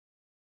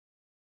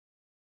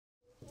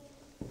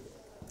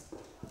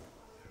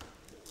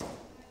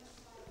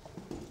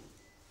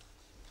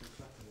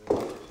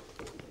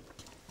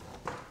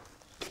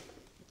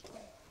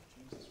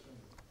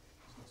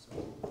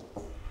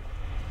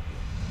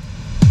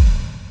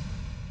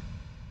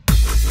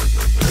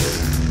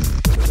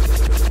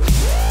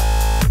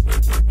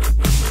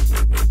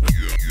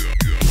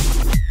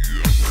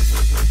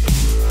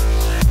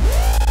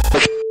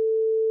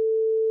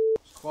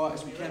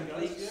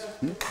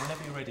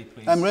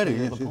I'm ready.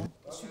 Yes, yes.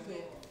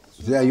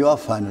 There you are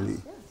finally.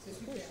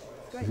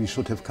 We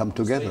should have come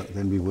together,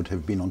 then we would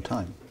have been on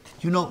time.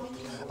 You know,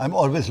 I'm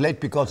always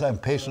late because I'm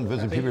patient with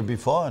the people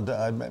before and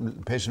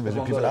I'm patient with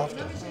the people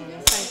after.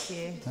 Thank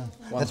you. Yeah.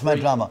 That's my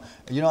drama.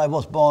 You know, I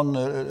was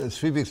born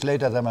 3 weeks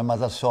later than my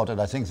mother thought, and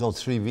I think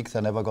those 3 weeks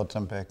I never got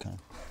them back.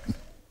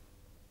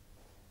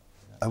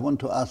 I want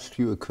to ask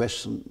you a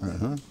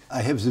question.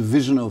 I have the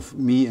vision of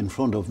me in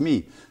front of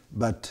me,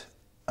 but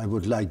I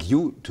would like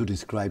you to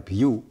describe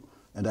you,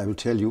 and I will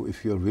tell you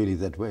if you're really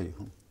that way.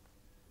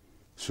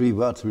 3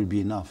 words will be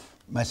enough.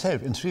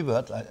 Myself, in 3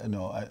 words,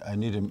 I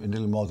need a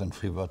little more than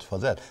 3 words for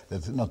that.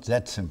 That's not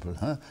that simple.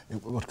 Huh?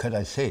 What can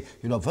I say?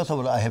 You know, first of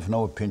all, I have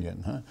no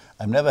opinion. Huh?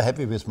 I'm never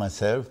happy with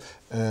myself.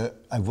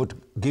 I would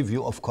give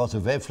you, of course, a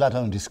very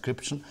flattering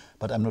description,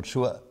 but I'm not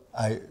sure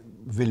I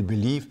will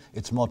believe.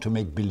 It's more to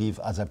make believe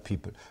other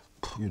people.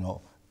 You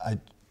know, I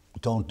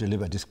don't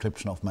deliver a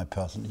description of my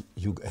person.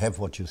 You have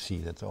what you see,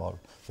 that's all.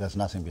 There's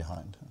nothing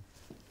behind.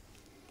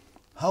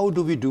 How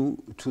do we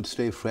do to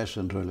stay fresh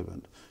and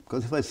relevant?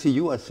 Because if I see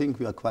you, I think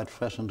we are quite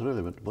fresh and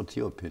relevant. What's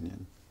your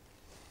opinion?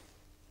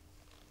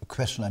 A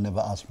question I never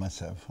asked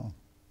myself. Huh?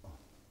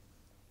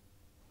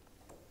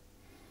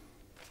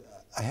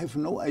 I have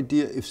no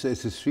idea if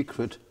there's a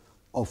secret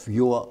of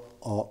your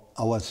or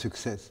our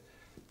success.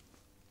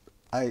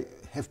 I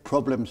have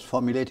problems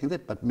formulating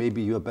that, but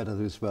maybe you're better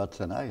with words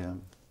than I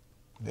am.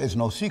 There's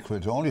no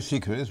secret. The only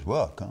secret is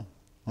work. Huh?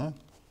 Huh?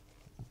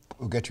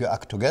 Get your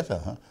act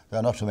together. Huh? There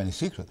are not so many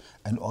secrets.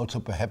 And also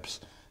perhaps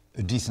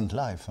a decent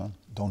life. Huh?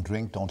 Don't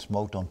drink, don't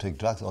smoke, don't take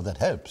drugs. All that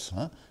helps.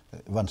 Huh?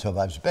 One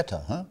survives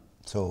better. Huh?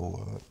 So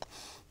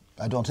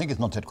I don't think it's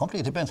not that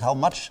complicated. It depends how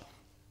much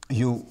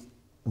you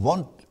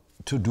want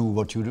to do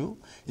what you do.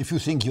 If you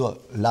think your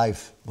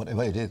life,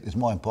 whatever it is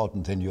more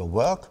important than your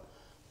work,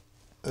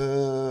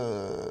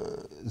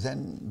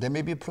 then there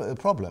may be a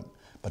problem.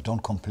 But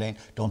don't complain.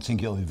 Don't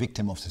think you're a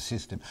victim of the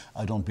system.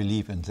 I don't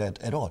believe in that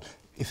at all.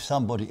 If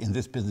somebody in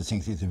this business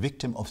thinks he's a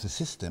victim of the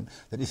system,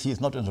 that if he is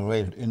not in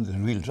the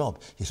real job,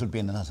 he should be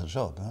in another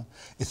job. Huh?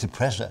 If the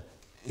pressure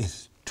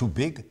is too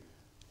big,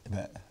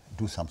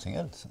 do something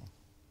else.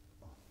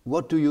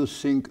 What do you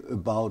think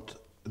about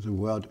the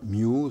word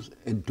muse?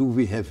 And do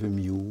we have a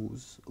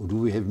muse? Or do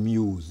we have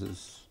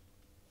muses?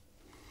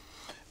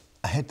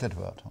 I hate that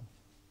word.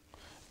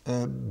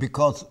 Huh?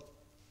 Because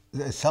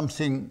there's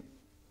something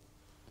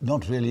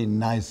not really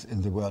nice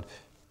in the word.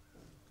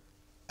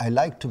 I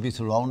like to be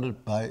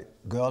surrounded by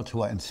girls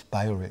who are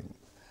inspiring,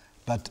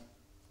 but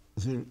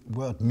the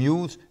word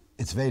muse,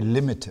 it's very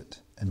limited.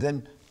 And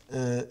then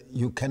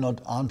you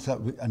cannot answer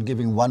and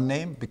giving one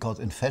name, because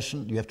in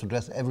fashion you have to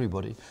dress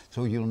everybody.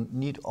 So you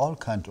need all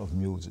kinds of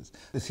muses.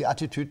 It's the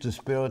attitude, the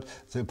spirit,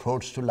 the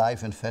approach to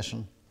life and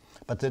fashion.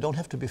 But they don't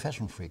have to be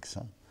fashion freaks,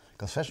 huh?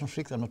 Because fashion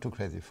freaks are not too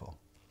crazy for.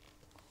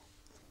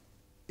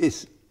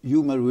 Is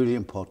humor really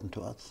important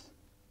to us?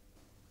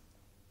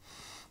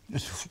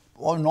 It's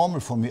all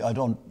normal for me. I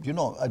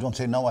don't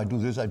say now I do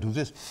this, I do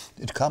this.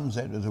 It comes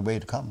the way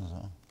it comes.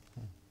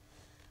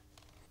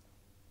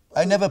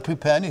 I never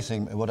prepare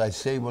anything. What I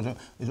say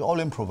is all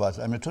improvised.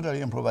 I'm a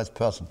totally improvised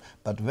person,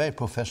 but very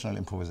professional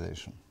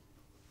improvisation.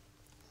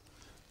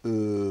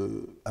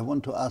 I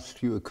want to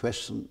ask you a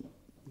question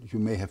you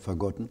may have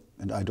forgotten,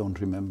 and I don't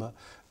remember.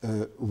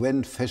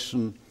 When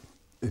fashion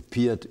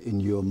appeared in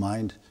your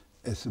mind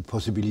as a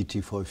possibility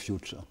for a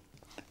future?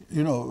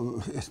 You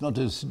know, it's not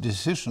a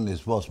decision,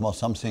 it was more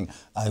something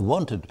I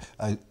wanted.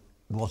 I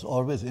was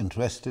always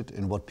interested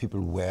in what people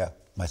wear,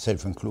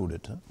 myself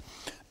included. Huh?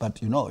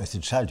 But you know, as a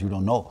child, you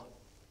don't know.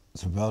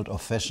 The world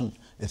of fashion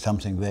is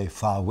something very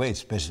far away,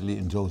 especially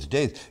in those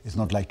days. It's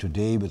not like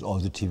today with all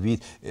the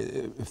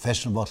TVs.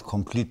 Fashion was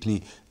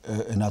completely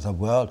another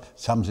world,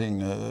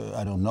 something,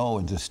 I don't know,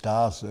 in the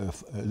stars,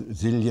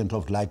 zillions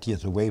of light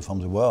years away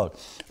from the world,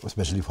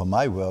 especially from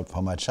my world,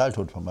 from my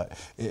childhood,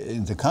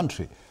 in the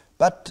country.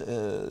 But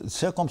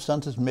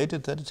circumstances made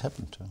it that it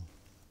happened.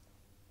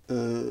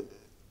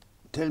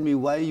 Tell me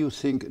why you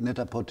think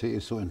net-a-porter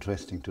is so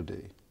interesting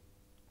today.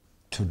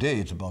 Today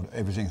it's about,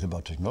 everything's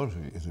about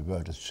technology. The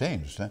world has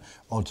changed.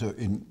 Also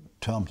in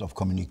terms of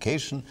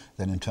communication,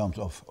 then in terms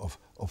of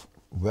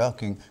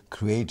working,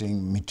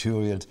 creating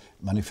materials,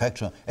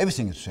 manufacturing,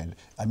 everything has changed.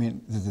 I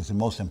mean, this is the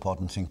most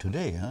important thing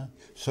today. Huh?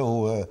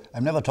 So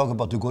I'm never talking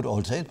about the good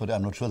old days, but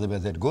I'm not sure they were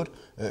that good,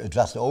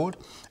 just old.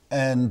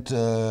 And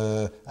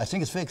I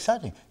think it's very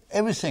exciting.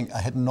 Everything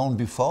I had known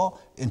before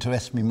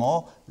interests me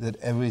more than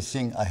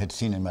everything I had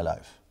seen in my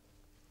life.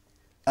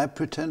 I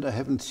pretend I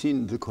haven't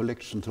seen the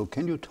collection, so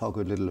can you talk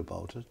a little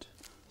about it?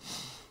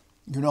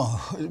 You know,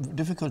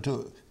 difficult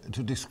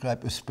to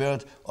describe a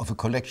spirit of a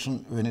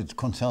collection when it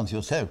concerns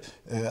yourself.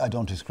 I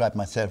don't describe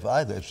myself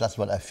either. It's just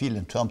what I feel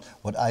in terms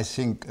what I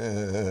think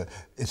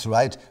is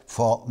right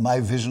for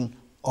my vision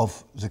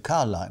of the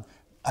car line.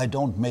 I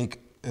don't make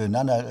an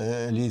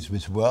analysis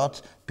with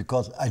words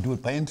because I do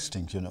it by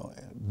instinct, you know.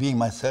 Being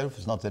myself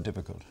is not that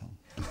difficult.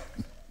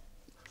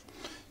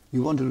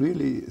 You want a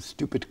really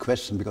stupid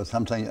question, because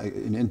sometimes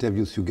in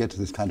interviews you get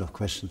this kind of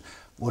question,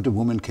 what a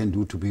woman can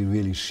do to be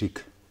really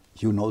chic.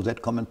 You know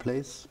that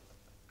commonplace?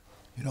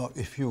 You know,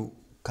 if you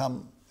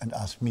come and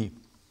ask me,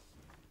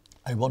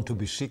 I want to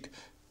be chic,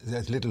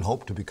 there's little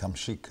hope to become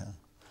chic.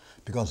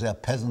 Because there are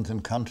peasants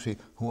in country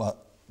who are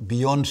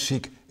beyond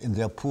chic in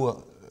their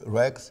poor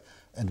rags,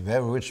 and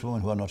very rich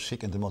women who are not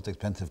chic in the most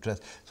expensive dress.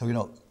 So, you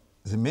know,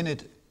 the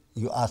minute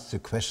you ask the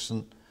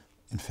question,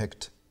 in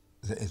fact,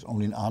 there is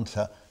only an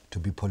answer to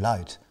be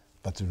polite,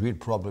 but the real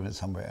problem is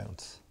somewhere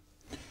else.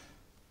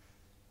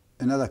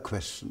 Another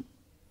question.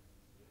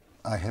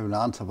 I have an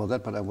answer for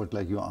that, but I would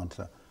like your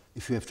answer.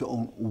 If you have to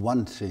own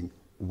one thing,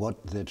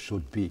 what that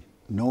should be?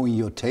 Knowing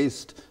your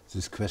taste,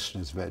 this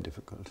question is very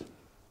difficult.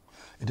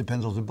 It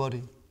depends on the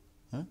body.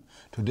 Huh?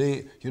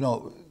 Today, you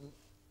know,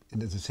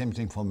 it's the same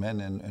thing for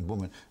men and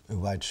women. A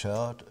white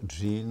shirt,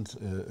 jeans,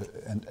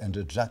 and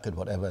a jacket,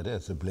 whatever it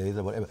is, a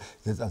blazer, whatever.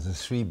 These are the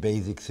three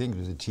basic things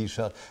with a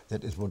t-shirt.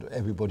 That is what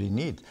everybody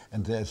needs.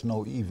 And there's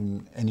no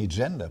even any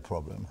gender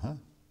problem. Huh?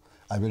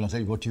 I will not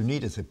say what you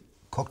need is a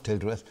cocktail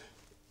dress.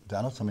 There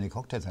are not so many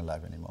cocktails in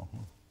life anymore.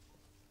 Huh?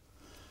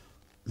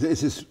 There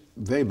is this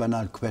very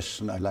banal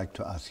question I like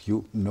to ask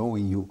you,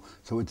 knowing you,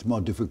 so it's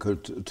more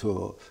difficult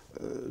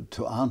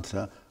to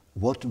answer.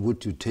 What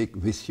would you take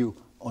with you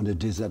on a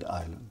desert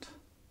island?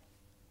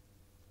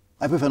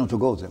 I prefer not to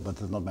go there, but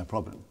that's not my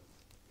problem.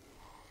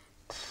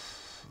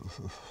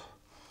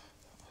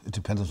 It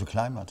depends on the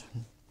climate,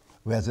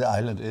 where the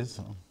island is.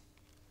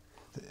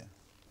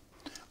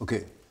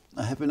 Okay,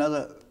 I have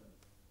another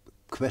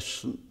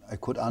question I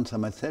could answer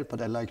myself,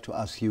 but I like to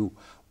ask you,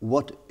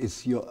 what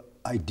is your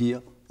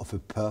idea of a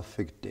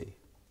perfect day?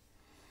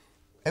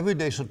 Every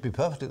day should be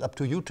perfect. It's up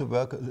to you to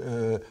work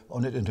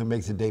on it and to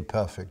make the day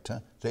perfect.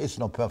 Huh? There is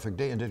no perfect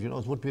day, and you know,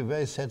 it would be a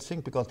very sad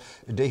thing because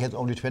a day has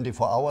only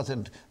 24 hours,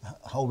 and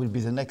how will be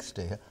the next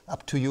day? Huh?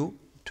 Up to you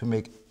to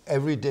make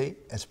every day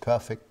as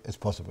perfect as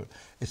possible.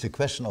 It's a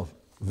question of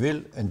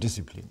will and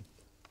discipline.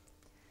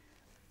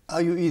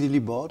 Are you easily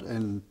bored,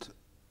 and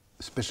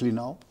especially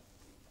now?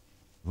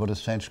 What a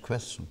strange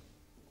question.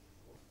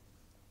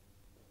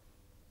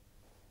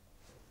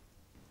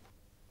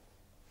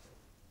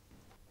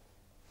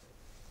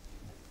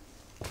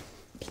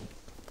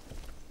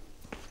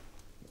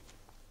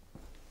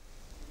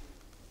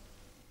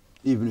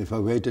 Even if I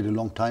waited a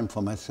long time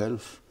for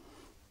myself,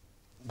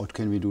 what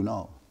can we do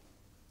now?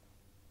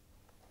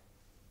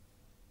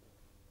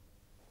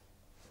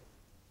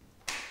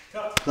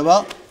 Ça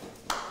va?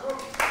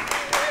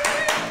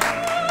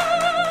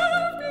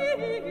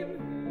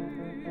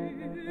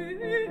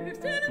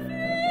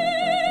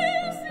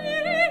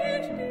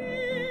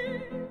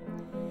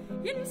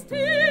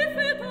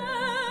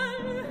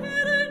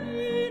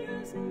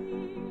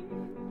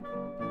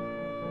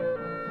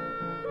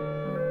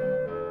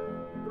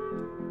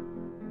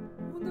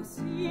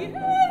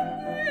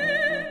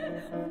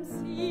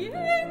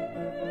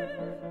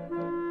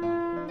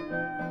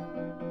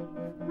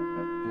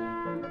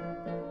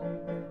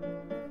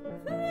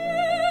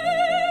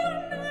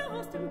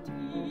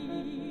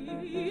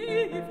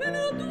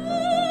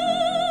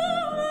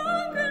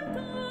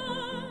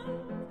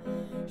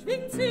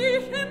 Schwingt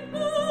sich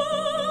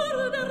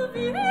empor der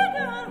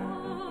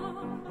Widerhall.